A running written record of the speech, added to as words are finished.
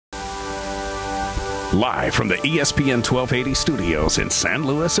Live from the ESPN 1280 studios in San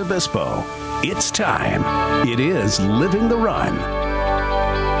Luis Obispo, it's time. It is Living the Run.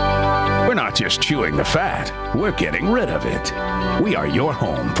 We're not just chewing the fat, we're getting rid of it. We are your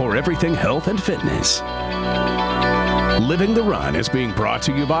home for everything health and fitness. Living the Run is being brought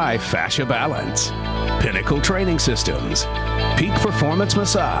to you by Fascia Balance, Pinnacle Training Systems, Peak Performance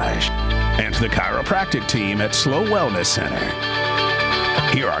Massage, and the chiropractic team at Slow Wellness Center.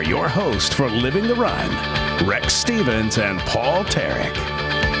 Here are your hosts for Living the Run, Rex Stevens and Paul Terek.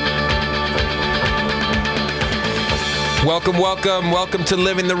 Welcome to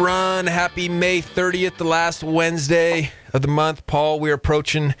Living the Run. Happy May 30th, the last Wednesday of the month. Paul, we're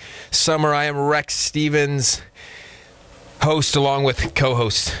approaching summer. I am Rex Stevens, host along with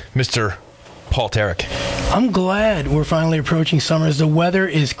co-host Mr. Paul Terek. I'm glad we're finally approaching summer as the weather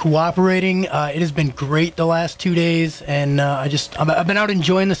is cooperating. It has been great the last 2 days, and I've been out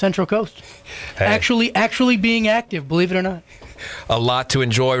enjoying the Central Coast. Hey. Actually being active, believe it or not. A lot to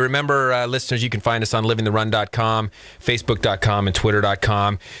enjoy. Remember, listeners, you can find us on livingtherun.com, facebook.com, and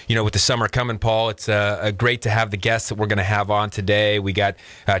twitter.com. You know, with the summer coming, Paul, it's great to have the guests that we're going to have on today. We got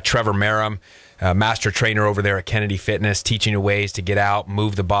Trevor Marum, master trainer over there at Kennedy Fitness, teaching you ways to get out,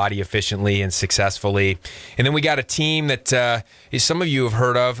 move the body efficiently and successfully. And then we got a team that some of you have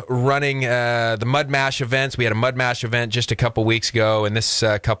heard of, running the Mud Mash events. We had a Mud Mash event just a couple weeks ago, and this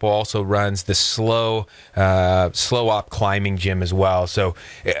couple also runs the slow op climbing gym as well. So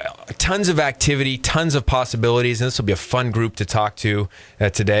tons of activity, tons of possibilities, and this will be a fun group to talk to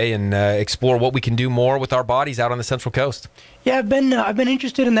today and explore what we can do more with our bodies out on the Central Coast. Yeah, I've been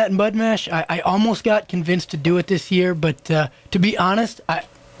interested in that Mud Mash. I almost got convinced to do it this year, but to be honest,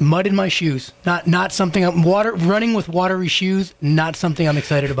 mud in my shoes. Not something. Running with watery shoes, not something I'm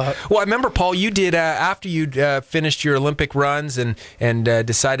excited about. Well, I remember, Paul, you did after you'd finished your Olympic runs and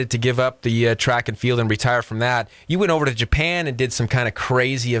decided to give up the track and field and retire from that. You went over to Japan and did some kind of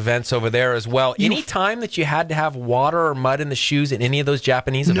crazy events over there as well. Any time that you had to have water or mud in the shoes in any of those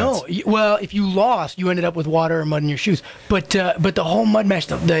Japanese events? No. Well, if you lost, you ended up with water or mud in your shoes. But the whole Mud Mash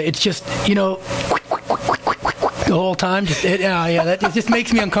stuff, it's just, the whole time, it just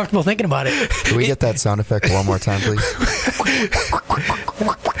makes me uncomfortable thinking about it. Can we get that sound effect one more time, please?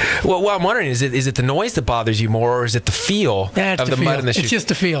 Well, I'm wondering, is it the noise that bothers you more, or is it the feel of the mud in the shoes? It's just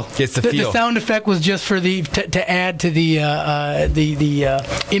the feel. It's the feel. The sound effect was just for to add to the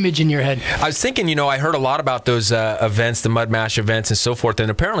image in your head. I was thinking, I heard a lot about those events, the Mud Mash events and so forth,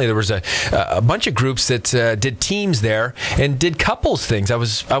 and apparently there was a bunch of groups that did teams there and did couples things. I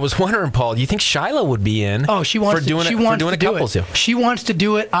was wondering, Paul, do you think Shiloh would be in? Oh, she wants to do it. She wants to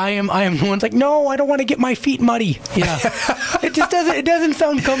do it. I am the one's like, no, I don't want to get my feet muddy. Yeah, it just doesn't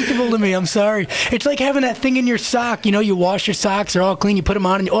sound comfortable to me. I'm sorry. It's like having that thing in your sock. You wash your socks, they're all clean. You put them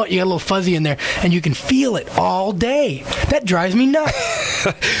on, and you got a little fuzzy in there, and you can feel it all day. That drives me nuts.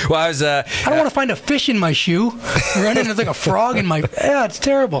 Well, I don't want to find a fish in my shoe. Running, there's like a frog in my. Yeah, it's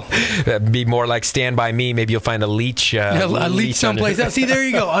terrible. That'd be more like Stand By Me. Maybe you'll find a leech. A leech someplace. See, there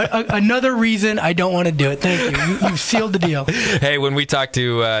you go. Another reason I don't want to do it. Thank you. You've sealed the deal. Hey, when we talk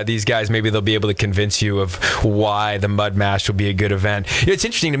to these guys, maybe they'll be able to convince you of why the Mud Mash will be a good event. It's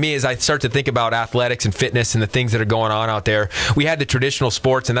interesting to me as I start to think about athletics and fitness and the things that are going on out there. We had the traditional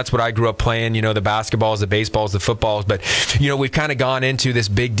sports, and that's what I grew up playing, the basketballs, the baseballs, the footballs. But, we've kind of gone into this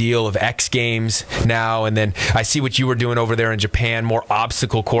big deal of X Games now, and then I see what you were doing over there in Japan, more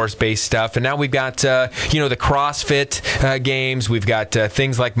obstacle course-based stuff. And now we've got, the CrossFit games. We've got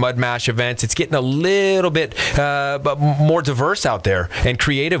things like Mud Mash events. It's getting a little bit more diverse out there and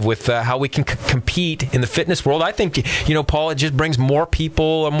creative with how we can compete in the fitness world. I think, Paul, it just brings more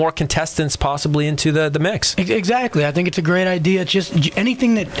people, more contestants possibly into the mix. Exactly. I think it's a great idea. It's just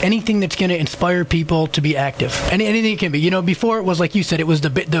anything that's going to inspire people to be active. Anything it can be. Before it was, like you said, it was the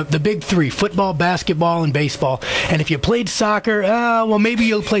big three: football, basketball, and baseball. And if you played soccer, well, maybe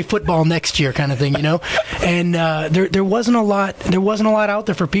you'll play football next year, kind of thing. And there wasn't a lot. There wasn't a lot out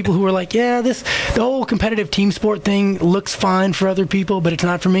there for people who were like, yeah, the whole competitive team sport thing looks fine for other people, but it's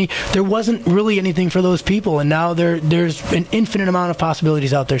not for me. There wasn't really anything for those people, and now there's an infinite amount of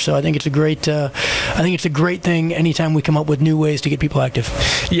possibilities out there. So I think it's a great thing anytime we come up with new ways to get people active.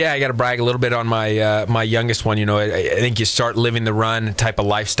 Yeah, I got to brag a little bit on my youngest one. I think you start living the run type of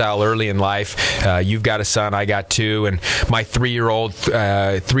lifestyle early in life. You've got a son, I got two, and my 3-year-old,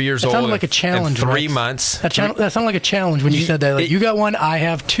 3 years old. That sounded like a challenge. 3 months. That sounded like a challenge when you said that. Like, you got one, I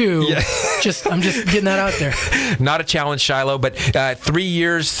have two. Yeah. I'm just getting that out there. Not a challenge, Shiloh, but 3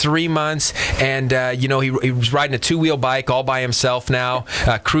 years, 3 months, and he was riding a 2-wheel bike all by himself now,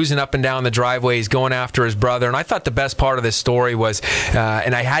 cruising up and down the driveway. He's going after his brother, and I thought the best part of this story was,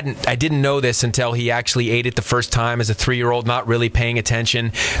 and I didn't know this until he actually ate it the first time as a 3-year-old, not really paying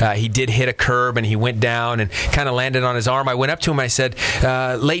attention. He did hit a curb, and he went down and kind of landed on his arm. I went up to him, I said,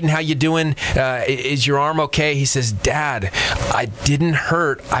 Leighton, how you doing? Is your arm okay? He says, Dad, I didn't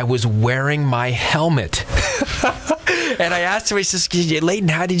hurt. I was wearing my helmet. And I asked him, he says, Leighton,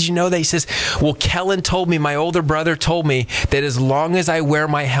 how did you know that? He says, well, Kellen told me, my older brother told me that as long as I wear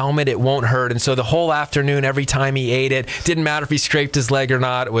my helmet, it won't hurt. And so the whole afternoon, every time he ate it, didn't matter if he scraped his leg or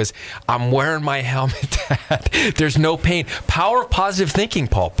not, it was, I'm wearing my helmet, Dad. There's no pain. Power of positive thinking,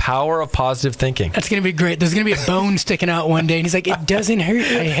 Paul. Power of positive thinking. That's going to be great. There's going to be a bone sticking out one day, and he's like, it doesn't hurt.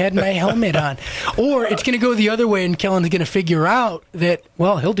 I had my helmet on. Or it's going to go the other way, and Kellen's going to figure out that,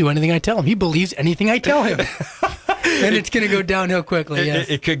 well, he'll do anything I tell him. He believes anything I tell him. And it's going to go downhill quickly, yes.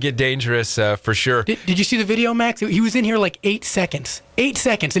 It could get dangerous for sure. Did you see the video, Max? He was in here like 8 seconds. 8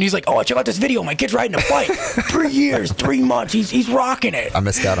 seconds. And he's like, oh, check out this video. My kid's riding a bike. 3 years, 3 months. He's rocking it. I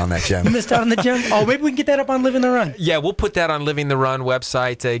missed out on that gem. You missed out on the gem? Oh, maybe we can get that up on Living the Run. Yeah, we'll put that on Living the Run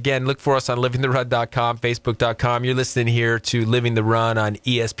website. Again, look for us on livingtherun.com, facebook.com. You're listening here to Living the Run on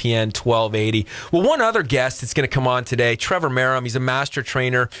ESPN 1280. Well, one other guest that's going to come on today, Trevor Marum. He's a master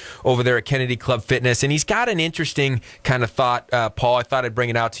trainer over there at Kennedy Club Fitness, and he's got an interesting kind of thought, Paul. I thought I'd bring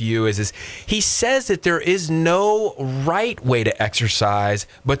it out to you. Is he says that there is no right way to exercise,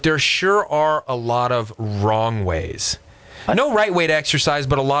 but there sure are a lot of wrong ways. No right way to exercise,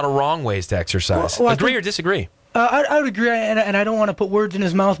 but a lot of wrong ways to exercise. Well, agree or disagree? I would agree, and I don't want to put words in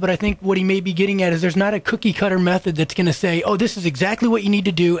his mouth, but I think what he may be getting at is there's not a cookie-cutter method that's going to say, oh, this is exactly what you need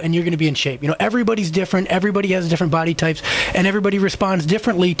to do, and you're going to be in shape. You know, everybody's different. Everybody has different body types, and everybody responds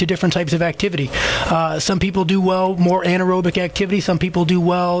differently to different types of activity. Some people do well more anaerobic activity. Some people do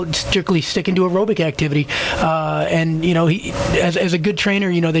well strictly sticking to aerobic activity. And, you know, as a good trainer,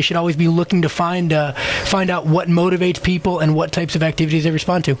 you know, they should always be looking to find out what motivates people and what types of activities they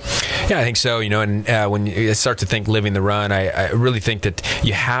respond to. Yeah, I think so. You know, and when you start to think Living the Run, I really think that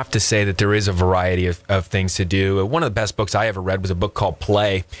you have to say that there is a variety of things to do. One of the best books I ever read was a book called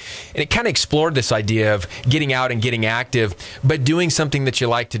Play, and it kind of explored this idea of getting out and getting active, but doing something that you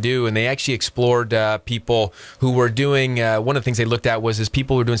like to do. And they actually explored people who were doing, one of the things they looked at was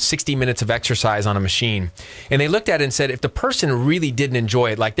people who were doing 60 minutes of exercise on a machine. And they looked at it and said, if the person really didn't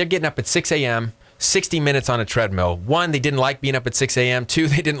enjoy it, like they're getting up at 6 a.m., 60 minutes on a treadmill. 1, they didn't like being up at 6 a.m. 2,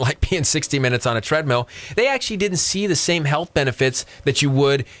 they didn't like being 60 minutes on a treadmill. They actually didn't see the same health benefits that you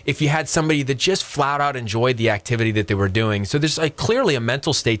would if you had somebody that just flat out enjoyed the activity that they were doing. So there's clearly a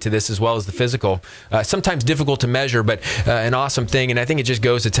mental state to this as well as the physical. Sometimes difficult to measure, but an awesome thing. And I think it just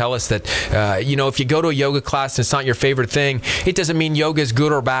goes to tell us that, you know, if you go to a yoga class and it's not your favorite thing, it doesn't mean yoga is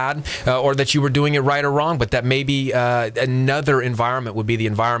good or bad, or that you were doing it right or wrong, but that maybe another environment would be the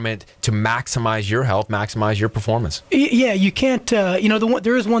environment to maximize your health, maximize your performance. Yeah, you can't. You know,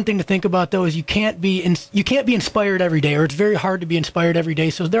 there is one thing to think about though: is you can't be inspired every day, or it's very hard to be inspired every day.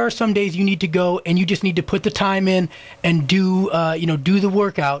 So there are some days you need to go and you just need to put the time in and do the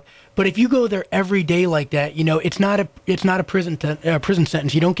workout. But if you go there every day like that, you know, it's not a prison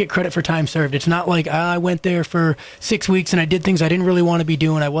sentence. You don't get credit for time served. It's not like I went there for 6 weeks and I did things I didn't really want to be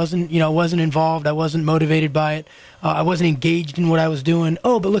doing. I wasn't involved. I wasn't motivated by it. I wasn't engaged in what I was doing.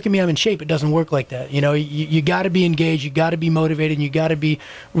 Oh, but look at me, I'm in shape. It doesn't work like that. You know, you got to be engaged. You got to be motivated. And you got to be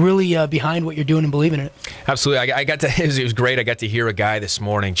really behind what you're doing and believing in it. Absolutely. It was great. I got to hear a guy this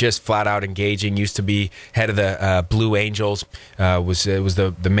morning just flat out engaging. Used to be head of the Blue Angels. Was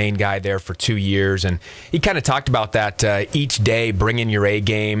the main guy there for 2 years, and he kind of talked about that each day, bringing your A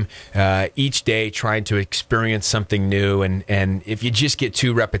game, each day trying to experience something new, and if you just get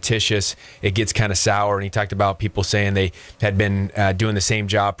too repetitious, it gets kind of sour. And he talked about people saying they had been doing the same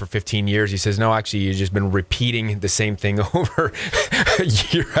job for 15 years. He says, no, actually, you've just been repeating the same thing over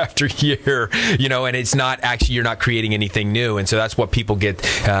year after year, you know, and it's not actually, you're not creating anything new. And so that's what people get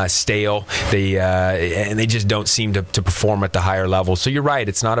stale. And they just don't seem to perform at the higher level. So you're right.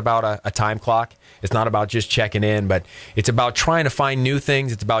 It's not about a time clock. It's not about just checking in, but it's about trying to find new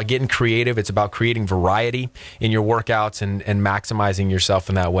things. It's about getting creative. It's about creating variety in your workouts and maximizing yourself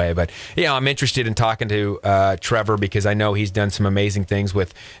in that way. But, you know, I'm interested in talking to Trevor because I know he's done some amazing things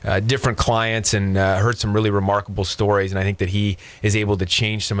with different clients and heard some really remarkable stories. And I think that he is able to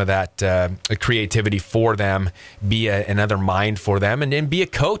change some of that creativity for them, be another mind for them, and be a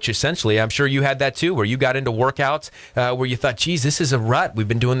coach, essentially. I'm sure you had that too, where you got into workouts where you thought, geez, this is a rut. We've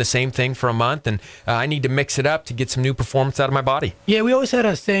been doing the same thing for a month, and I need to mix it up to get some new performance out of my body. Yeah, we always had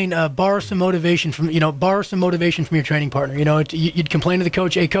a saying, borrow some motivation from your training partner. You'd complain to the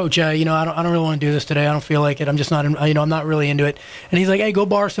coach, hey coach, I don't really want to do this today. I don't feel like it. I'm just not, I'm not really into it. And he's like, hey, go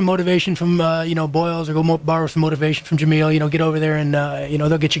borrow some motivation from, Boyles, or go borrow some motivation from Jamil. Get over there and,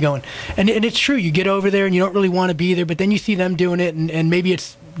 they'll get you going. And it's true. You get over there and you don't really want to be there, but then you see them doing it, and maybe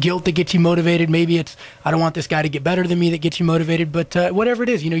it's guilt that gets you motivated. Maybe it's, I don't want this guy to get better than me, that gets you motivated. But whatever it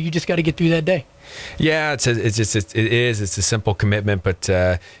is, you just got to get through that day. Yeah, it's a simple commitment, but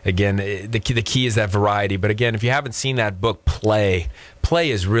again, the key is that variety. But again, if you haven't seen that book, Play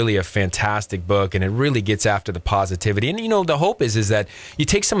is really a fantastic book, and it really gets after the positivity. And the hope is that you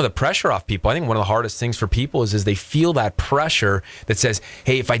take some of the pressure off people. I think one of the hardest things for people is they feel that pressure that says,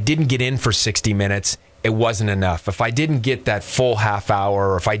 hey, if I didn't get in for 60 minutes, it wasn't enough. If I didn't get that full half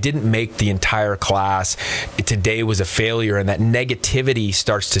hour, or if I didn't make the entire class, today was a failure, and that negativity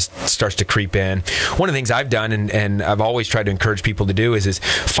starts to creep in. One of the things I've done, and I've always tried to encourage people to do, is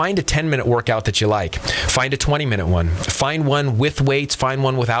find a 10-minute workout that you like. Find a 20-minute one. Find one with weights. Find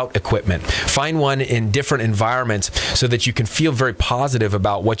one without equipment. Find one in different environments so that you can feel very positive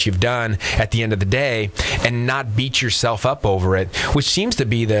about what you've done at the end of the day and not beat yourself up over it, which seems to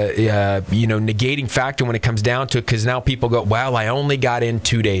be the negating factor when it comes down to it, because now people go, well, I only got in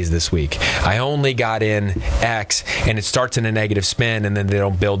 2 days this week. I only got in X, and it starts in a negative spin, and then they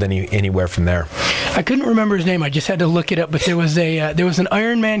don't build anywhere from there. I couldn't remember his name. I just had to look it up, but there was an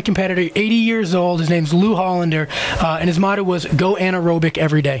Ironman competitor, 80 years old. His name's Lou Hollander, and his motto was go anaerobic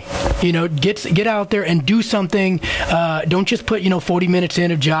every day. Get out there and do something. Don't just put 40 minutes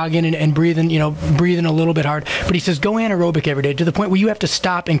in of jogging and breathing a little bit hard. But he says go anaerobic every day, to the point where you have to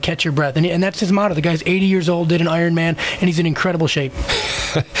stop and catch your breath. And that's his motto. The guy's 80 years old, did an Ironman, and he's in incredible shape.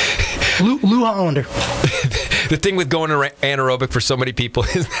 Lou Hollander. The thing with going anaerobic for so many people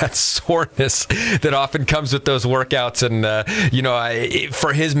is that soreness that often comes with those workouts. And,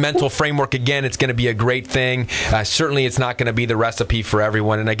 for his mental framework, again, it's going to be a great thing. Certainly, it's not going to be the recipe for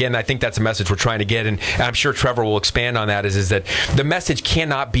everyone. And again, I think that's a message we're trying to get. And I'm sure Trevor will expand on that, is that the message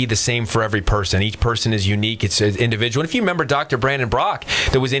cannot be the same for every person. Each person is unique. It's individual. And if you remember Dr. Brandon Brock,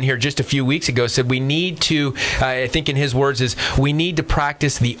 that was in here just a few weeks ago, said we need to, I think in his words, is we need to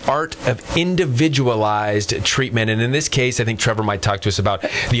practice the art of individualized treatment. And in this case, I think Trevor might talk to us about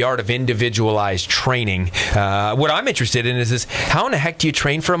the art of individualized training. What I'm interested in is how in the heck do you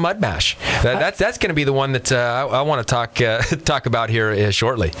train for a mud mash? That's going to be the one that I want to talk about here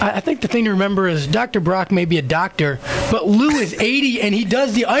shortly. I think the thing to remember is Dr. Brock may be a doctor, but Lou is 80 and he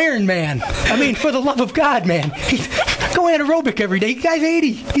does the Ironman. I mean, for the love of God, man. Go anaerobic every day. The guy's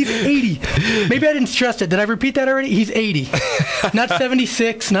 80. He's 80. Maybe I didn't stress it. Did I repeat that already? He's 80. Not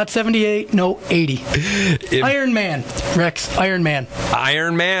 76, not 78. No, 80. Iron Man, Rex. Iron Man.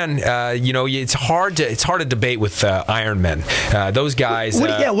 Iron Man. It's hard to debate with Iron Men. Those guys.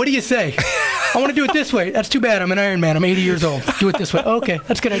 What do you say? I want to do it this way. That's too bad. I'm an Iron Man. I'm 80 years old. Do it this way. Okay,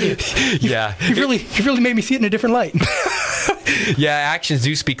 that's a good idea. You've really made me see it in a different light. Yeah, actions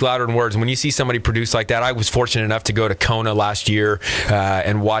do speak louder than words. When you see somebody produce like that, I was fortunate enough to go to Kona last year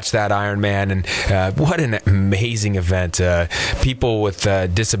and watch that Ironman, and what an amazing event. People with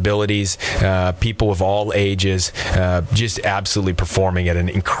disabilities, people of all ages, just absolutely performing at an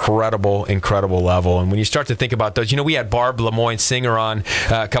incredible level. And when you start to think about those, we had Barb Lemoyne Singer on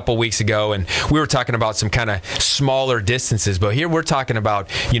a couple weeks ago, and we were talking about some kind of smaller distances, but here we're talking about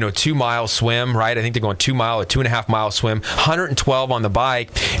 2-mile swim, right? I think they're going 2 mile or 2.5 mile swim, 112 on the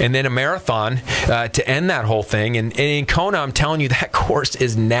bike, and then a marathon to end that whole thing. And in Kona, I'm telling you, that course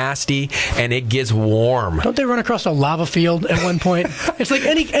is nasty and it gets warm. Don't they run across a lava field at one point? It's like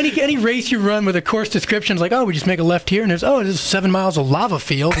any race you run with a course description is like, oh, we just make a left here, and there's 7 miles of lava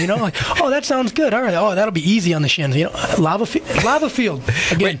field. Like, oh, that sounds good. All right, oh, that'll be easy on the shins. Lava field.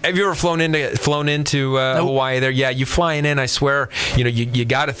 Again. Wait, have you ever flown into Nope. Hawaii? There, yeah, you flying in. I swear, you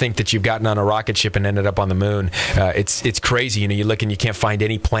got to think that you've gotten on a rocket ship and ended up on the moon. It's crazy. You look and you can't find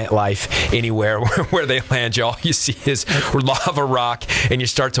any plant life anywhere where they land you. All you see is lava rock, and you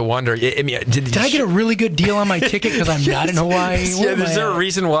start to wonder. Did I get a really good deal on my ticket because I'm not in Hawaii? Yeah, is there a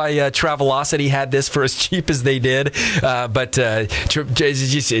reason why Travelocity had this for as cheap as they did? But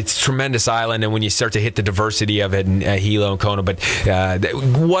it's tremendous island, and when you start to hit the diversity of it, and Hilo and Kona, but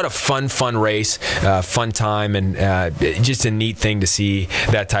what a fun race, fun time, and just a neat thing to see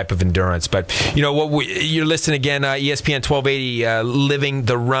that type of endurance. But you're listening again, ESPN 1280. 1280 Living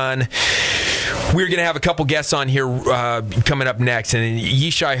the Run. We're going to have a couple guests on here coming up next. And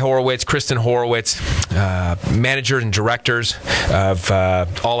Yishai Hororwitz, Kristin Hororwitz, managers and directors of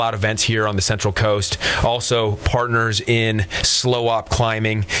All Out events here on the Central Coast. Also partners in slow op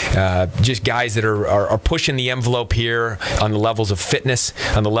climbing. Just guys that are pushing the envelope here on the levels of fitness,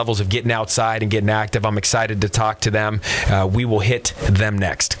 on the levels of getting outside and getting active. I'm excited to talk to them. We will hit them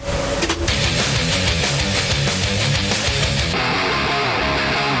next.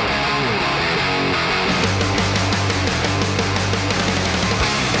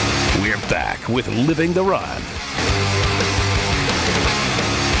 Back with Living the Run.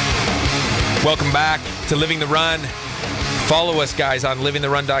 Welcome back to Living the Run. Follow us, guys, on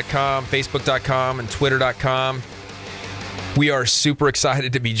livingtherun.com, facebook.com, and twitter.com. We are super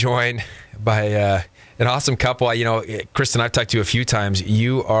excited to be joined by an awesome couple. You know, Kristin, I've talked to you a few times.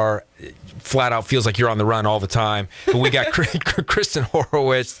 You are flat out feels like you're on the run all the time. But we got Kristin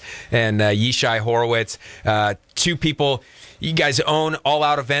Hororwitz and Yishai Hororwitz, two people. You guys own All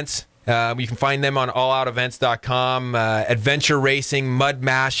Out Events. You can find them on alloutevents.com. Adventure racing, mud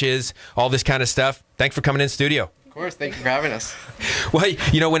mashes, all this kind of stuff. Thanks for coming in studio. Of course, thank you for having us. Well,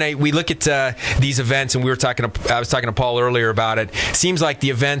 you know, when we look at these events, and I was talking to Paul earlier about it. Seems like the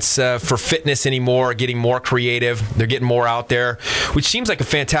events for fitness anymore are getting more creative. They're getting more out there, which seems like a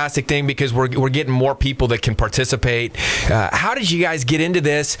fantastic thing because we're getting more people that can participate. How did you guys get into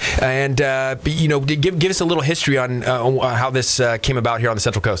this? And you know, give us a little history on how this came about here on the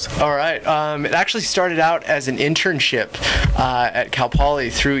Central Coast. All right, it actually started out as an internship at Cal Poly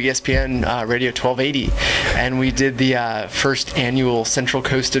through ESPN Radio 1280, and we did the first annual Central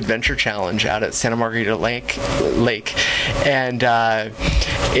Coast Adventure Challenge out at Santa Margarita Lake, and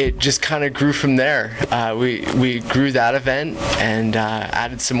it just kind of grew from there. We grew that event and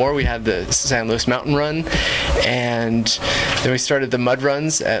added some more. We had the San Luis Mountain Run, and then we started the mud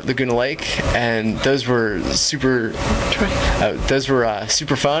runs at Laguna Lake, and those were super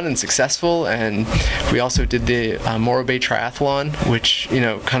fun and successful. And we also did the Morro Bay Triathlon, which, you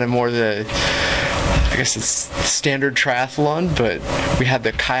know, kind of more I guess it's standard triathlon, but we had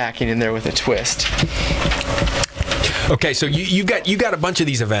the kayaking in there with a twist. Okay, so you got a bunch of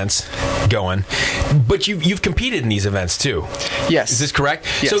these events going, but you've competed in these events too. Yes. Is this correct?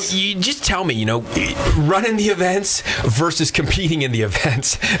 Yes. So you just tell me, you know, running the events versus competing in the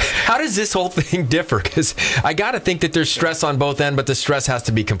events. How does this whole thing differ? Because I got to think that there's stress on both ends, but the stress has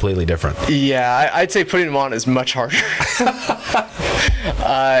to be completely different. Yeah, I'd say putting them on is much harder.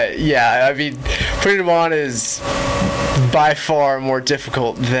 Yeah, I mean, putting them on is by far more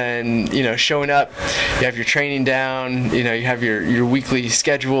difficult than, you know, showing up. You have your training down, you know, you have your weekly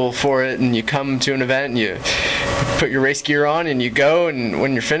schedule for it, and you come to an event and you put your race gear on and you go, and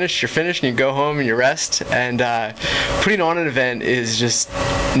when you're finished, and you go home and you rest. And putting on an event is just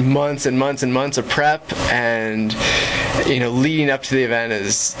months and months and months of prep, and, you know, leading up to the event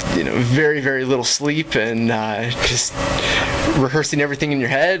is, you know, very, very little sleep, and just rehearsing everything in your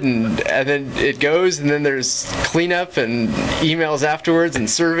head, and then it goes, and then there's cleanup and emails afterwards and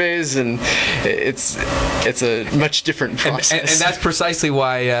surveys, and it's a much different process. And that's precisely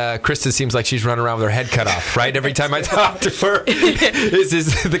why Kristin seems like she's running around with her head cut off, right? Every time I talk to her,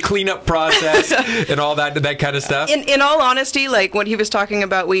 is the cleanup process and all that kind of stuff. In all honesty, like what he was talking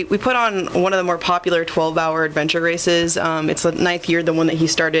about, we put on one of the more popular 12-hour adventure races. It's the 9th year, the one that he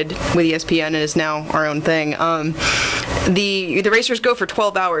started with ESPN, and is now our own thing. The racers go for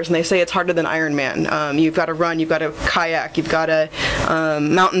 12 hours, and they say it's harder than Ironman. You've got to run, you've got to kayak, you've got to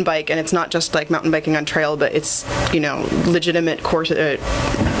mountain bike, and it's not just like mountain biking on trail, but it's, you know, legitimate course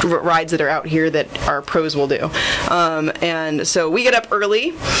rides that are out here that our pros will do. And so we get up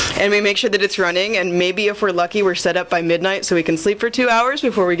early, and we make sure that it's running, and maybe if we're lucky, we're set up by midnight so we can sleep for 2 hours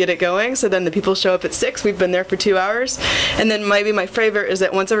before we get it going. So then the people show up at 6, we've been there for 2 hours. And then maybe my favorite is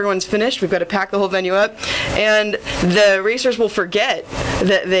that once everyone's finished, we've got to pack the whole venue up, and the racers will forget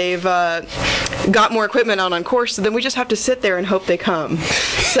that they've got more equipment on course, so then we just have to sit there and hope they come.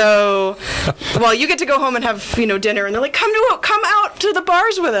 So, well, you get to go home and have, you know, dinner, and they're like, come out to the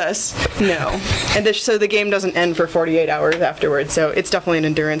bars with us. No. And so the game doesn't end for 48 hours afterwards, so it's definitely an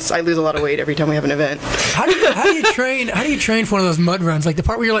endurance. I lose a lot of weight every time we have an event. How do you train for one of those mud runs? Like the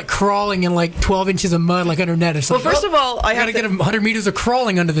part where you're like crawling in like 12 inches of mud, like under net or something. Well, first of all, I got to get 100 meters of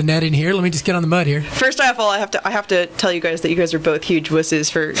crawling under the net in here. Let me just get on the mud here. First of all, I have to tell you guys that you guys are both huge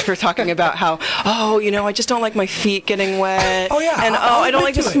wusses for talking about how, oh, you know, I just don't like my feet getting wet. Oh yeah. And I don't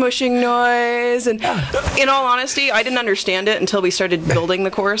like into it. Smushing noise. And in all honesty, I didn't understand it until we started building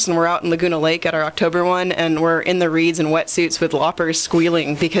the course, and we're out in Laguna Lake at our October one, and we're in the reeds and wetsuits with loppers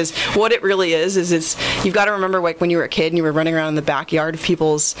squealing, because what it really is it's you've got to remember, like, when you were a kid and you were running around in the backyard of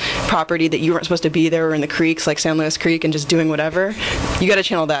people's property that you weren't supposed to be there, or in the creeks like San Luis Creek, and just doing whatever. You got to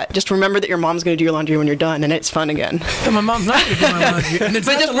channel that. Just remember that your mom's going to do your laundry when you're done, and it's fun again. And my mom's not going to do my laundry. And it's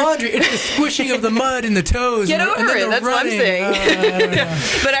not the laundry, it's the squishing of the mud in the toes. Get over it. That's running. what I'm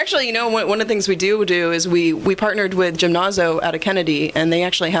saying. But actually, you know, one of the things we do is we partnered with Gymnazo out of Kennedy, and they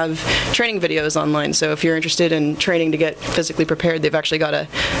actually have training videos online. So if you're interested in training to get physically prepared, they've actually got a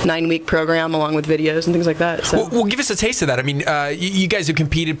 9-week program along with videos and things like that. So. Well, give us a taste of that. I mean, you guys have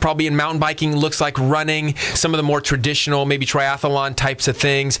competed probably in mountain biking, looks like running, some of the more traditional, maybe triathlon types of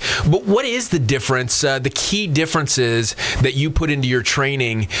things. But what is the difference, the key differences that you put into your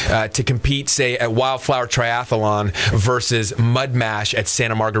training to compete, say, at Wildflower Triathlon versus Mud Mash at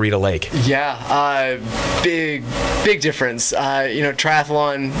Santa Margarita Lake? Yeah, big difference. You know,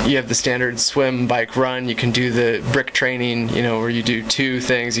 triathlon, you have the standard swim, bike, run. You can do the brick training, you know, where you do 2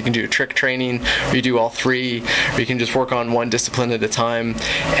 things. You can do trick training, where you do all 3, or you can just work on one discipline at a time.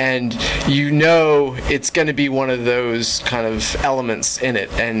 And you know it's going to be one of those kind of elements in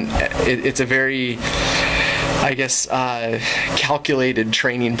it. And it's a very, I guess, calculated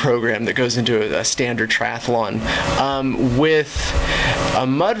training program that goes into a standard triathlon. With a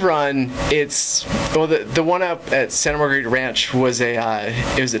mud run, it's, well, the one up at Santa Margarita Ranch was it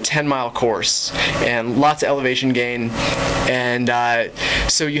was a 10-mile course and lots of elevation gain, and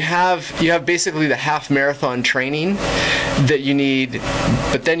so you have basically the half marathon training that you need,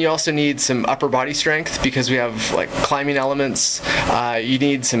 but then you also need some upper body strength because we have like climbing elements. You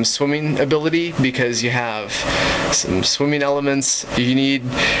need some swimming ability because you have some swimming elements. You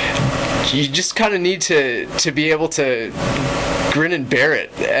just kind of need to be able to grin and bear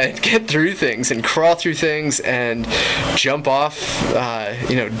it and get through things and crawl through things and jump off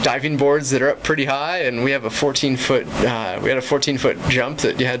diving boards that are up pretty high, and we have a 14-foot we had a 14-foot jump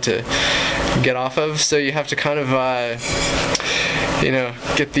that you had to get off of, so you have to kind of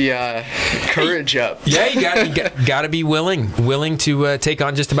get the courage up. Yeah, you got to be willing to take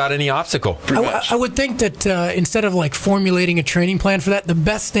on just about any obstacle. I would think that instead of like formulating a training plan for that, the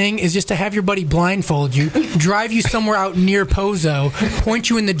best thing is just to have your buddy blindfold you, drive you somewhere out near Pozo, point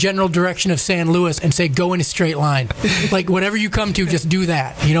you in the general direction of San Luis, and say, go in a straight line. Like, whatever you come to, just do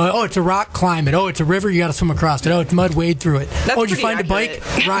that. You know, oh, it's a rock, climb it. Oh, it's a river, you got to swim across it. Oh, it's mud, wade through it. That's did you find accurate. A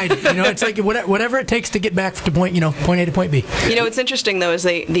bike? Ride it. You know, it's like whatever it takes to get back to point A to point B. You know, it's interesting though is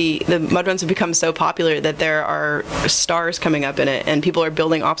the mud runs have become so popular that there are stars coming up in it, and people are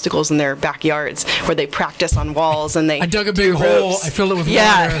building obstacles in their backyards where they practice on walls, and I dug a big hole. I filled it with water.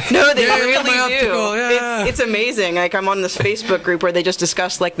 Yeah, no, they really do. Yeah. It's amazing. Like, I'm on this Facebook group where they just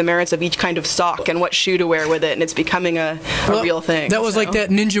discuss like the merits of each kind of sock and what shoe to wear with it, and it's becoming a real thing. That was like that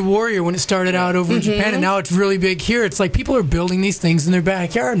Ninja Warrior when it started out over in Japan, and now it's really big here. It's like people are building these things in their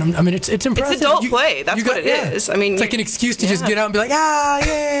backyard. And I mean, it's impressive. It's adult play. That's what it is. I mean, it's like an excuse to just get out and be like,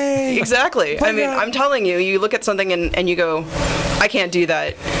 yay! Exactly. I mean, I'm telling you, you look at something and you go, I can't do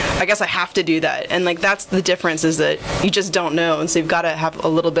that. I guess I have to do that. And like, that's the difference, is that you just don't know, and so you've got to have a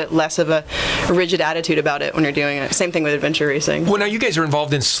little bit less of a rigid attitude about it when you're doing it. Same thing with adventure racing. Well, now you guys are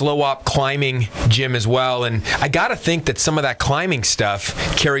involved in slow-op climbing, Jim, as well, and I gotta think that some of that climbing stuff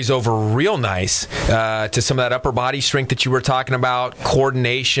carries over real nice to some of that upper body strength that you were talking about,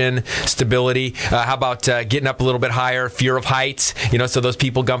 coordination, stability. How about getting up a little bit higher, fear of heights, so those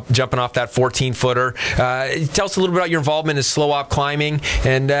people jumping off that 14-footer. Tell us a little bit about your involvement in slow-op climbing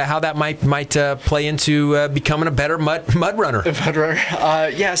and how that might play into becoming a better mud runner. Mud runner.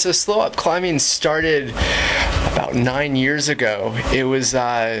 Yeah, so slow-op climbing started about 9 years ago.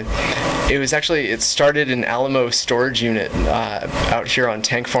 It started in Alamo Storage Unit out here on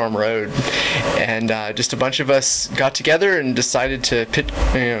Tank Farm Road, and just a bunch of us got together and decided to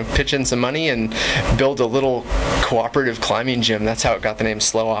pitch in some money and build a little cooperative climbing gym. That's how it got the name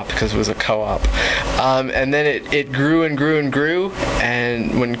Slow Op, because it was a co-op. And then it grew and grew and grew,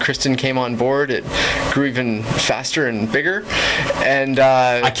 and when Kristin came on board, it grew even faster and bigger. And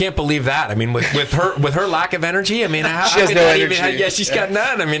I can't believe that. I mean, with her lack of energy, I mean, she has no energy. She's got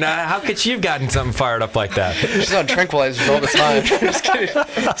none. I mean, how could she have gotten something fired up like that? She's on tranquilizers all the time. Just kidding.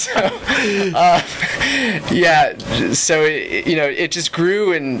 So it just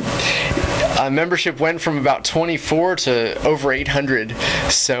grew, and membership went from about 24 to over 800.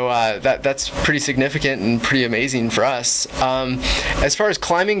 So that's pretty significant and pretty amazing for us. As far as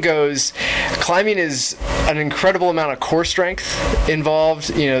climbing goes, climbing is an incredible amount of core strength involved.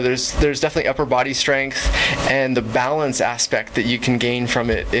 There's definitely upper body strength, and the balance aspect that you can gain from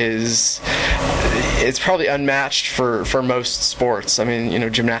it it's probably unmatched for most sports. I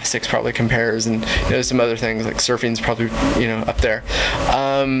mean, gymnastics probably compares, and some other things like surfing's probably up there.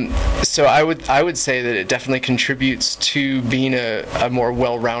 So I would say that it definitely contributes to being a more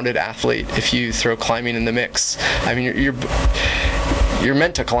well-rounded athlete if you throw climbing in the mix. I mean, you're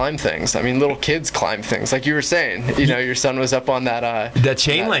meant to climb things. I mean, little kids climb things, like you were saying. Your son was up on that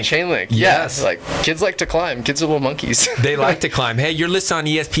chain link. Chain link. Yes. Yeah, like kids like to climb. Kids are little monkeys. They like to climb. Hey, you're listening on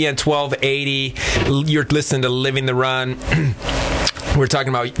ESPN 1280. You're listening to Living the Run. We're talking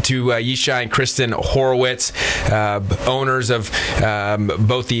about to Yishai and Kristin Hororwitz, owners of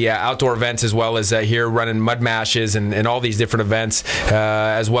both the outdoor events as well as here running mud mashes and all these different events,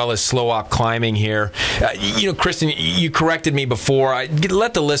 as well as slow-op climbing here. Kristin, you corrected me before.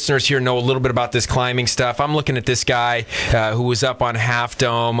 Let the listeners here know a little bit about this climbing stuff. I'm looking at this guy who was up on Half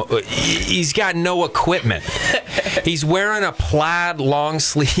Dome. He's got no equipment. He's wearing a plaid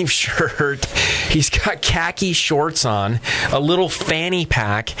long-sleeve shirt. He's got khaki shorts on, a little fanny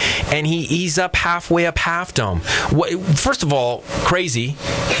pack, and he's up halfway up Half Dome. First of all, crazy,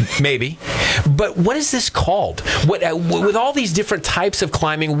 maybe, but what is this called? With all these different types of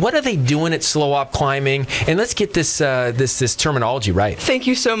climbing, what are they doing at slow-op climbing? And let's get this terminology right. Thank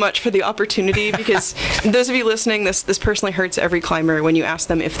you so much for the opportunity, because those of you listening, this personally hurts every climber when you ask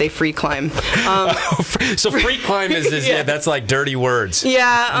them if they free climb. So free climb is yeah, that's like dirty words.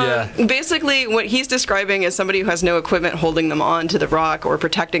 Basically what he's describing is somebody who has no equipment holding them on to the rock or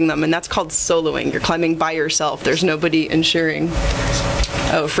protecting them, and that's called soloing. You're climbing by yourself. There's nobody ensuring.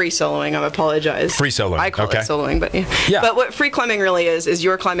 Oh, free soloing. I apologize. Free soloing. I call it soloing, but yeah. But what free climbing really is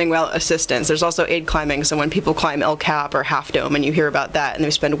you're climbing without assistance. There's also aid climbing. So when people climb El Cap or Half Dome, and you hear about that, and they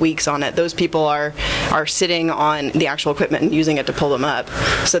spend weeks on it, those people are sitting on the actual equipment and using it to pull them up.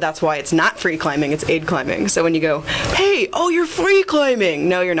 So that's why it's not free climbing. It's aid climbing. So when you go, hey, you're free climbing.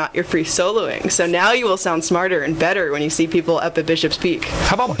 No, you're not. You're free soloing. So now you will sound smarter and better when you see people up at Bishop's Peak.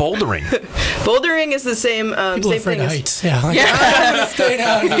 How about bouldering? Bouldering is the same. People same afraid thing of heights. I'm gonna stay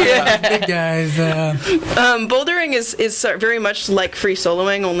down here. Big guys. Bouldering is very much like free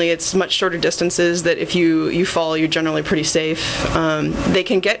soloing, only it's much shorter distances. That if you fall, you're generally pretty safe. They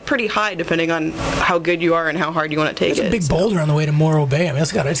can get pretty high depending on how good you are and how hard you want to take it. There's a big boulder on the way to Morro Bay. I mean,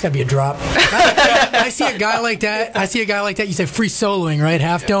 it's got to be a drop. I see a guy like that. You said free soloing, right?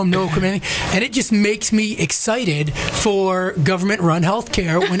 Half Dome, no equipment, and it just makes me excited for government-run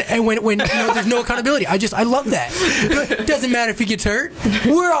healthcare when there's no accountability. I love that. It doesn't matter if he gets hurt.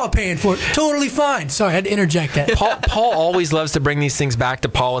 We're all paying for it. Totally fine. Sorry, I had to interject that. Paul always loves to bring these things back to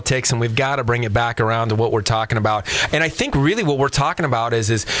politics, and we've got to bring it back around to what we're talking about. And I think really what we're talking about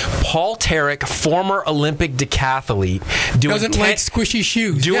is Paul Terek, former Olympic decathlete, doesn't like squishy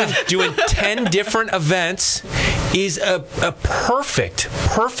shoes. Doing 10 different events, is a perfect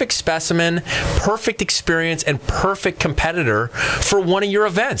specimen, perfect experience, and perfect competitor for one of your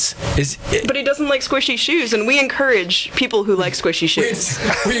events. But he doesn't like squishy shoes, and we encourage people who like squishy shoes.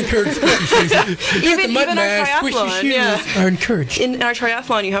 We encourage squishy shoes. Even our triathlon, are encouraged. In our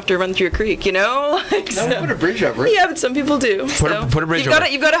triathlon, you have to run through a creek, Put a bridge over it. Yeah, but some people do. Put a bridge over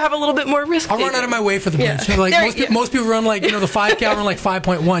it. You've got to have a little bit more risk. I'll run out of my way for the bridge. Yeah. Most people run the 5K, run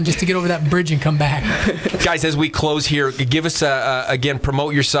 5.1 just to get over that bridge and come back. Guys, as we close here, give us again,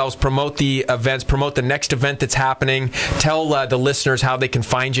 promote yourselves, promote the events, promote the next event that's happening. Tell the listeners how they can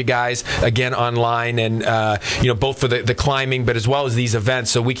find you guys again online, and both for the climbing, but as well as these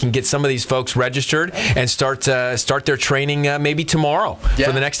events, so we can get some of these folks registered and start their training maybe tomorrow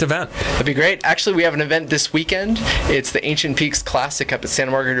for the next event. That'd be great. Actually, we have an event this weekend. It's the Ancient Peaks Classic up at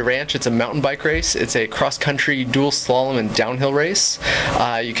Santa Margarita Ranch. It's a mountain bike race. It's a cross-country dual slalom and downhill race.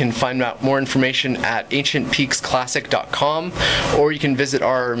 You can find out more information at ancientpeaksclassic.com, or you can visit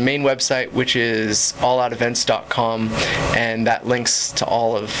our main website, which is alloutevents.com, and that links to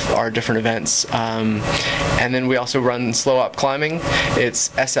all of our different events. And then we also run slow-op climbing. It's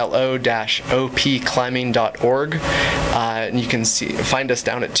slo-opclimbing.org, and you can find us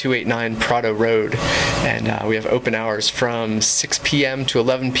down at 289 Prado Road, and we have open hours from 6 p.m. to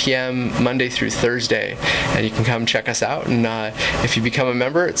 11 p.m. Monday through Thursday, and you can come check us out, and if you become a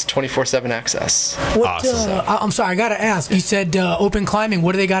member, it's 24/7 access. Awesome. I'm sorry, I got to ask. You said open climbing.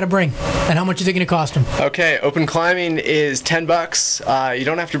 What do they got to bring? And how much is it going to cost them? Okay, open climbing is $10. You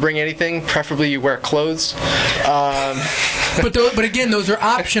don't have to bring anything. Preferably you wear clothes. But again, those are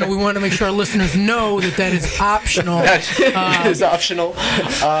optional. We want to make sure our listeners know that is optional. That is optional.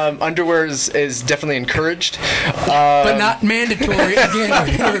 Underwear is definitely encouraged. But not mandatory.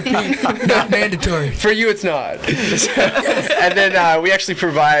 Again, repeat, not mandatory. For you, it's not. And then we actually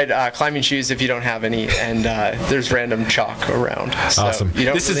provide climbing shoes if you don't have any, and there's random chalk around. So awesome. You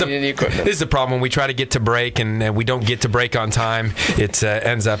don't need any equipment. This is the problem when we try to get to break and we don't get to break on time. It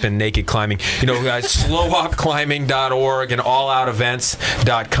ends up in naked climbing. slowupclimbing.org and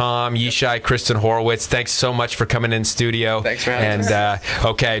alloutevents.com. Yishai, Kristin, Hororwitz, thanks so much for coming in studio. Thanks for having us.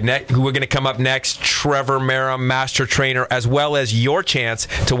 Okay, we're going to come up next. Trevor Marum, master trainer, as well as your chance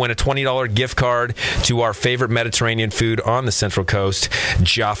to win a $20 gift card to our favorite Mediterranean food on the Central Coast,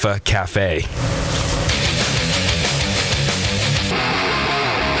 Jaffa Cafe.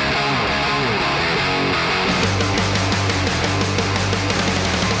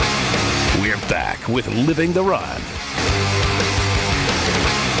 We're back with Living the Run.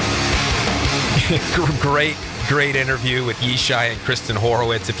 Great interview with Yishai and Kristin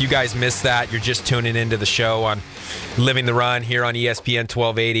Hororwitz. If you guys missed that, you're just tuning into the show on Living the Run here on ESPN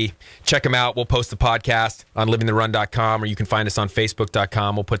 1280. Check them out. We'll post the podcast on livingtherun.com, or you can find us on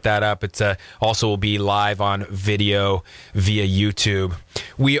facebook.com. We'll put that up. It's also will be live on video via YouTube.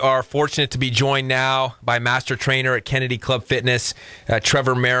 We are fortunate to be joined now by master trainer at Kennedy Club Fitness,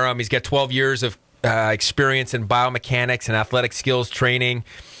 Trevor Marum. He's got 12 years of experience in biomechanics and athletic skills training.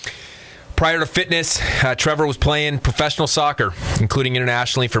 Prior to fitness, Trevor was playing professional soccer, including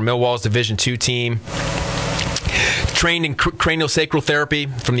internationally for Millwall's Division II team. Trained in craniosacral therapy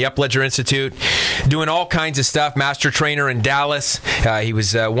from the Upledger Institute, doing all kinds of stuff. Master trainer in Dallas. He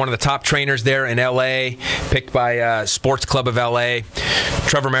was one of the top trainers there in L.A., picked by Sports Club of L.A.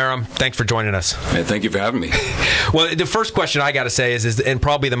 Trevor Marum, thanks for joining us. Hey, thank you for having me. Well, the first question I got to say is, and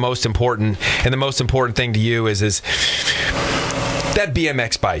probably the most important, and the most important thing to you is that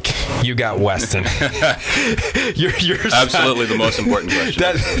BMX bike you got, Weston. your Absolutely the most important question.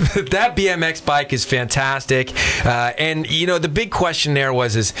 That BMX bike is fantastic. And, the big question there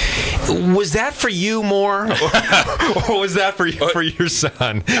was that for you more? or was that for your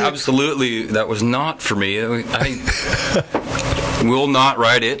son? Absolutely. That was not for me. I will not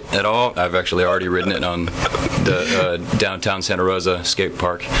ride it at all. I've actually already ridden it on the downtown Santa Rosa skate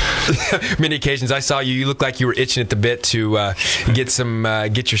park. Many occasions I saw you. You looked like you were itching at the bit to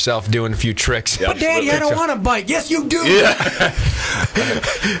get yourself doing a few tricks. Yeah, but Daddy, I don't want a bike. Yes, you do. Yeah.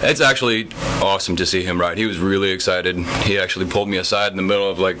 It's actually awesome to see him ride. He was really excited. He actually pulled me aside in the middle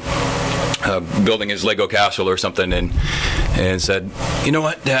of building his Lego castle or something, and said, "You know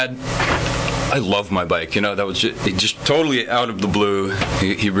what, Dad? I love my bike." That was just totally out of the blue.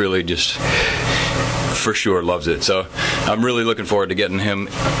 He really just, for sure, loves it. So I'm really looking forward to getting him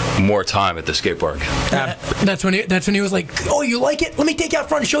more time at the skate park. That's when he was like, "Oh, you like it? Let me take you out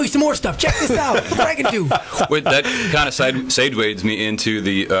front and show you some more stuff. Check this out. Look what I can do." Wait, that kind of segues me into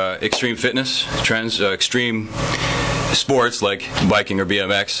the extreme fitness trends, extreme sports like biking or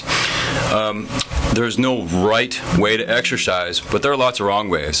BMX. There's no right way to exercise, but there are lots of wrong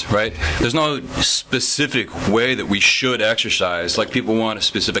ways, right? There's no specific way that we should exercise. Like people want a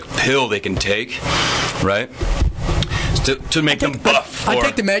specific pill they can take, right? To make them buff. I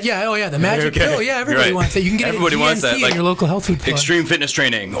take the magic pill. Yeah, everybody wants that. You can get everybody it at wants that, in your local health food store. Extreme fitness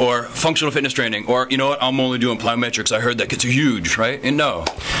training or functional fitness training, or you know what? I'm only doing plyometrics. I heard that gets huge, right? And no.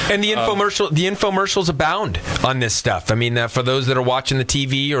 And the infomercials abound on this stuff. I mean, for those that are watching the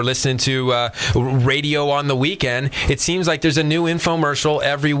TV or listening to radio on the weekend, it seems like there's a new infomercial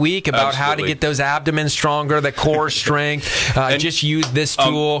every week about how to get those abdomens stronger, the core strength. Just use this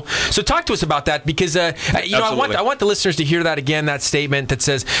tool. So talk to us about that, because I want the listeners to hear that again. That statement that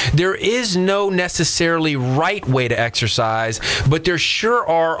says there is no necessarily right way to exercise, but there sure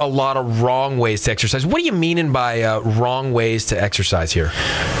are a lot of wrong ways to exercise. What are you meaning by wrong ways to exercise here?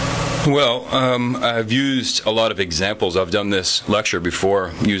 Well, I've used a lot of examples. I've done this lecture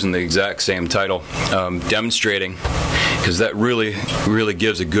before using the exact same title, demonstrating, because that really, really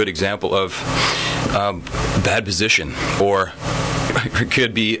gives a good example of bad position, or it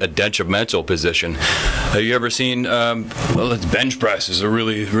could be a detrimental position. Have you ever seen? Well, bench press is a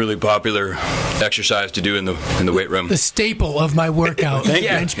really popular exercise to do in the weight room. The staple of my workout.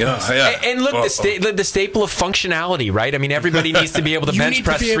 Bench press. And look, the staple of functionality, right? I mean, everybody needs to be able to bench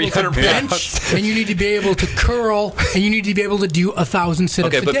press 300 pounds. And you need to be able to curl, and you need to be able to do 1,000 sit-ups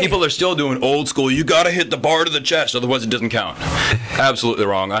a day. Okay, but people are still doing old school. You got to hit the bar to the chest, otherwise it doesn't count. Absolutely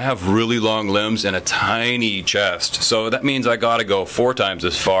wrong. I have really long limbs and a tiny chest, so that means I got to go 4 times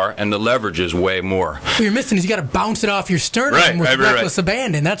as far, and the leverage is way more. What you're missing is you got to bounce it off your sternum with reckless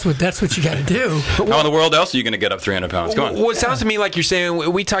abandon. That's what you got to do. How in the world else are you going to get up 300 pounds? Come on. What sounds to me like you're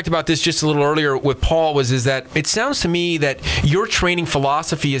saying, we talked about this just a little earlier with Paul, is that it sounds to me that your training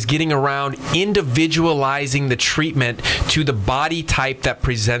philosophy is getting around individualizing the treatment to the body type that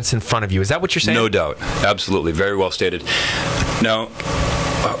presents in front of you. Is that what you're saying? No doubt. Absolutely. Very well stated. Now,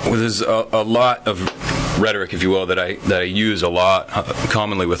 there's a lot of rhetoric, if you will, that I use a lot,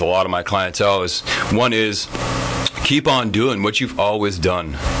 commonly with a lot of my clientele. One is keep on doing what you've always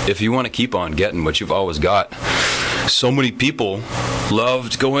done. If you want to keep on getting what you've always got. So many people love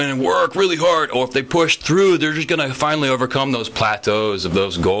to go in and work really hard, or if they push through, they're just going to finally overcome those plateaus of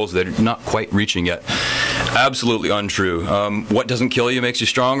those goals that are not quite reaching yet. Absolutely untrue. What doesn't kill you makes you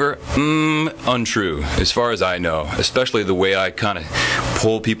stronger? Untrue, as far as I know, especially the way I kind of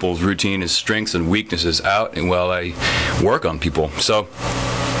pull people's routine as strengths and weaknesses out and while I work on people. So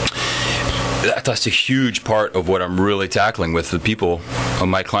that's a huge part of what I'm really tackling with the people of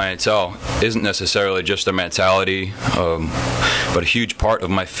my clientele. Isn't necessarily just their mentality, but a huge part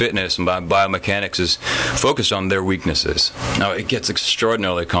of my fitness and my biomechanics is focused on their weaknesses. Now, it gets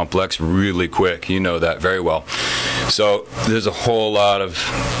extraordinarily complex really quick. You know that very well. So there's a whole lot of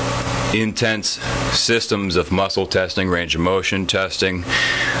intense systems of muscle testing, range of motion testing.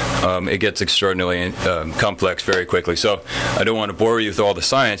 It gets extraordinarily complex very quickly. So I don't want to bore you with all the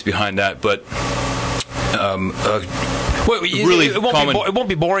science behind that, but it won't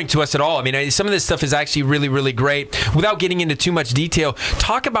be boring to us at all. I mean, some of this stuff is actually really great. Without getting into too much detail,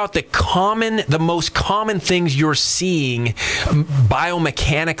 talk about the most common things you're seeing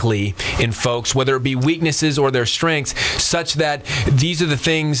biomechanically in folks, whether it be weaknesses or their strengths, such that these are the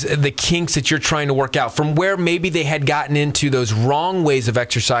things, the kinks that you're trying to work out from where maybe they had gotten into those wrong ways of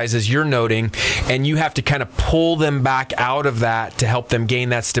exercise, as you're noting, and you have to kind of pull them back out of that to help them gain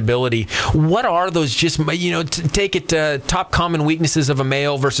that stability. What are those, just, take it to top common weaknesses of a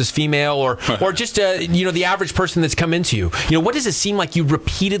male versus female, or just the average person that's come into you? What does it seem like you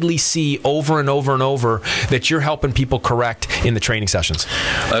repeatedly see over and over and over that you're helping people correct in the training sessions?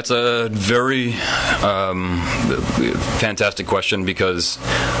 That's a very fantastic question, because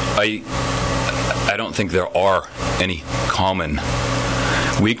I don't think there are any common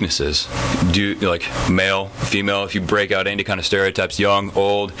weaknesses. Like male, female, if you break out any kind of stereotypes, young,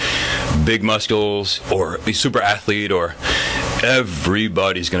 old, big muscles, or a super athlete, or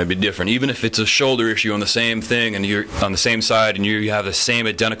everybody's going to be different. Even if it's a shoulder issue on the same thing and you're on the same side and you have the same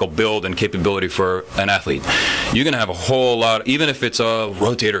identical build and capability for an athlete, you're going to have a whole lot, even if it's a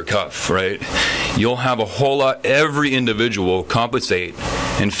rotator cuff, right? You'll have a whole lot. Every individual will compensate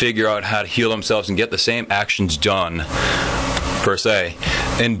and figure out how to heal themselves and get the same actions done, per se,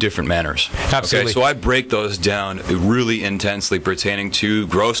 in different manners. Absolutely. Okay, so I break those down really intensely, pertaining to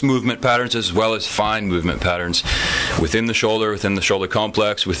gross movement patterns as well as fine movement patterns within the shoulder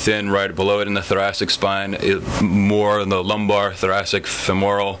complex, within right below it in the thoracic spine, more in the lumbar, thoracic,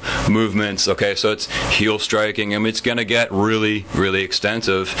 femoral movements. Okay, so it's heel striking. I mean, it's going to get really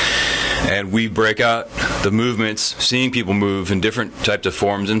extensive. And we break out the movements, seeing people move in different types of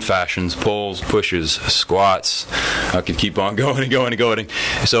forms and fashions, pulls, pushes, squats. I could keep on going and going and going.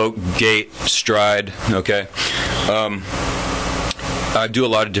 So gait, stride, okay. I do a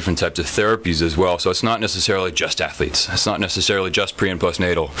lot of different types of therapies as well, so it's not necessarily just athletes. It's not necessarily just pre- and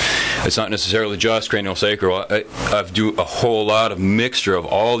postnatal. It's not necessarily just cranial sacral. I do a whole lot of mixture of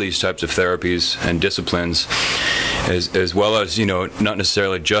all these types of therapies and disciplines, as well as, not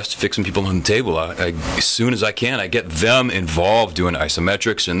necessarily just fixing people on the table. As soon as I can, I get them involved doing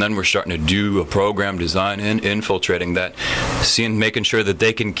isometrics, and then we're starting to do a program design and infiltrating that, making sure that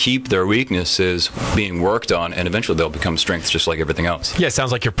they can keep their weaknesses being worked on, and eventually they'll become strengths just like everything else. Yeah, it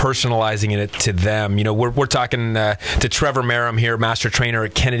sounds like you're personalizing it to them. We're talking to Trevor Marum here, master trainer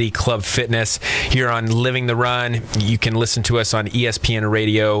at Kennedy Club Fitness, here on Living the Run. You can listen to us on ESPN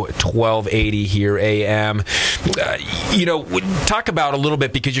Radio 1280 here AM. talk about a little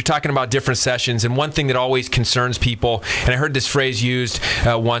bit, because you're talking about different sessions, and one thing that always concerns people, and I heard this phrase used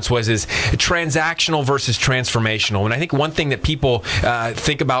once, is transactional versus transformational. And I think one thing that people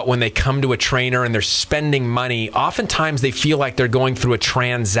think about when they come to a trainer and they're spending money, oftentimes they feel like they're going through a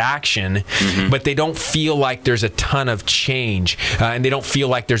transaction, but they don't feel like there's a ton of change, and they don't feel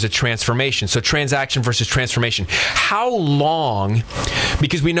like there's a transformation. So transaction versus transformation. How long,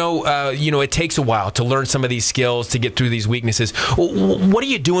 because we know, it takes a while to learn some of these skills, to get through these weaknesses. What are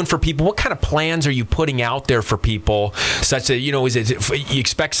you doing for people? What kind of plans are you putting out there for people, such that, is it you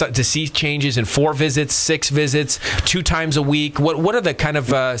expect to see changes in 4 visits, 6 visits, 2 times a week? What are the kind of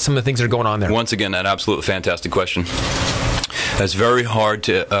some of the things that are going on there? Once again, an absolutely fantastic question. It's very hard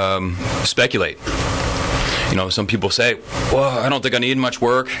to speculate. Some people say, well, I don't think I need much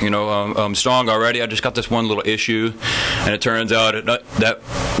work. I'm strong already. I just got this one little issue. And it turns out that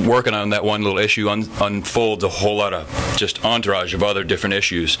working on that one little issue unfolds a whole lot of just entourage of other different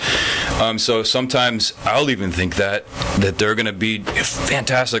issues. So sometimes I'll even think that they're going to be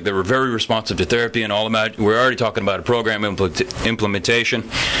fantastic. They were very responsive to therapy and all of that. We're already talking about a program implementation.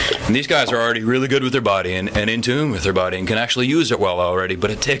 And these guys are already really good with their body and in tune with their body and can actually use it well already. But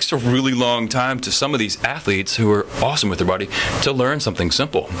it takes a really long time to some of these athletes who are awesome with their body to learn something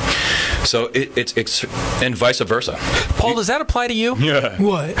simple. So it's and vice versa. Paul, does that apply to you? Yeah.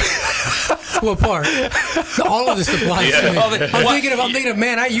 What? What part? All of this applies to me. I'm thinking of,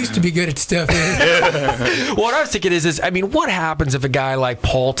 man, I used to be good at stuff. Well, what I was thinking is, what happens if a guy like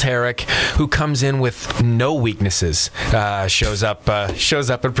Paul Terek, who comes in with no weaknesses, shows up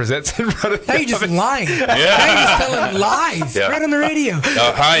and presents in front of Now you're just lying. Now you're just telling lies right on the radio.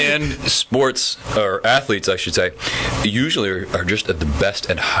 High-end sports, or athletes, I should say, usually are just at the best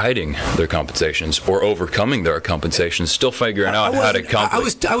at hiding their compensations or overcoming their compensations, still figuring out how to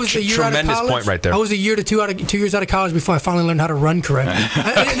compensate. I was a year out of college. Point right there. I was a year to 2 years out of college before I finally learned how to run correctly.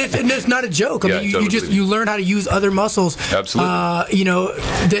 and it's not a joke. You learn how to use other muscles. Absolutely.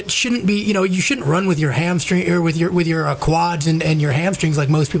 That shouldn't be. You shouldn't run with your hamstring or with your quads and your hamstrings like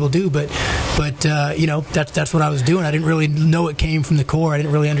most people do. But that's what I was doing. I didn't really know it came from the core. I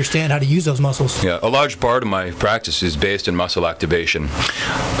didn't really understand how to use those muscles. Yeah, a large part of my practice is based in muscle activation.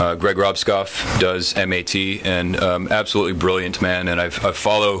 Greg Robskoff does MAT, and absolutely brilliant man. And I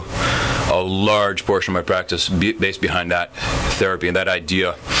follow a large portion of my practice based behind that therapy and that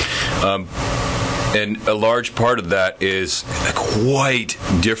idea. And a large part of that is quite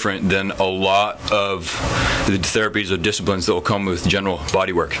different than a lot of the therapies or disciplines that will come with general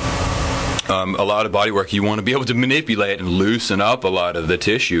body work. A lot of body work, you want to be able to manipulate and loosen up a lot of the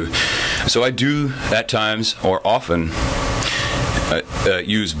tissue. So I do at times, or often,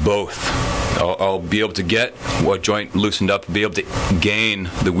 use both. I'll be able to get what joint loosened up, be able to gain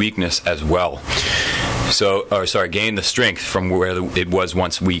the weakness as well. Gain the strength from where it was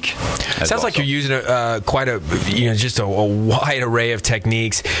once weak. Sounds like you're using quite a wide array of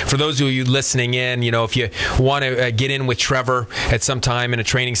techniques. For those of you listening in, if you want to get in with Trevor at some time in a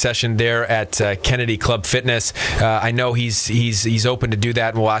training session there at Kennedy Club Fitness, I know he's open to do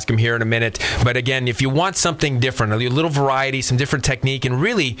that, and we'll ask him here in a minute. But again, if you want something different, a little variety, some different technique, and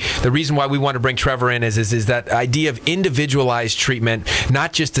really the reason why we want to bring Trevor in is that idea of individualized treatment,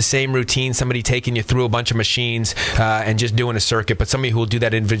 not just the same routine, somebody taking you through a bunch of machines and just doing a circuit, but somebody who will do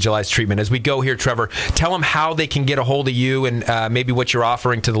that individualized treatment. As we go here, Trevor, tell them how they can get a hold of you and maybe what you're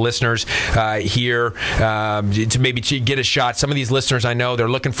offering to the listeners here to maybe get a shot. Some of these listeners, I know, they're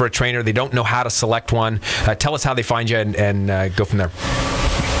looking for a trainer. They don't know how to select one. Tell us how they find you and go from there.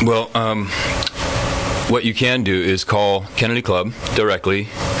 Well, what you can do is call Kennedy Club directly.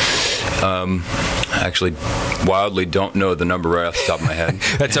 Actually, wildly don't know the number right off the top of my head.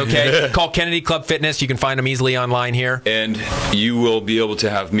 That's okay. Call Kennedy Club Fitness. You can find them easily online here. And you will be able to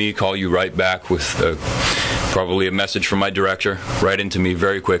have me call you right back with probably a message from my director right into me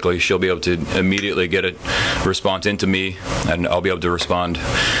very quickly. She'll be able to immediately get a response into me, and I'll be able to respond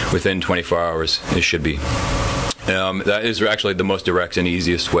within 24 hours. It should be. That is actually the most direct and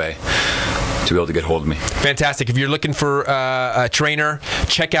easiest way to be able to get hold of me. Fantastic. If you're looking for a trainer,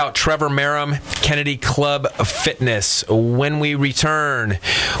 check out Trevor Marum, Kennedy Club Fitness. When we return,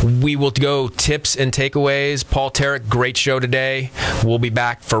 we will go tips and takeaways. Paul Terek, great show today. We'll be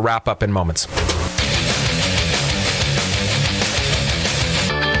back for wrap-up in moments.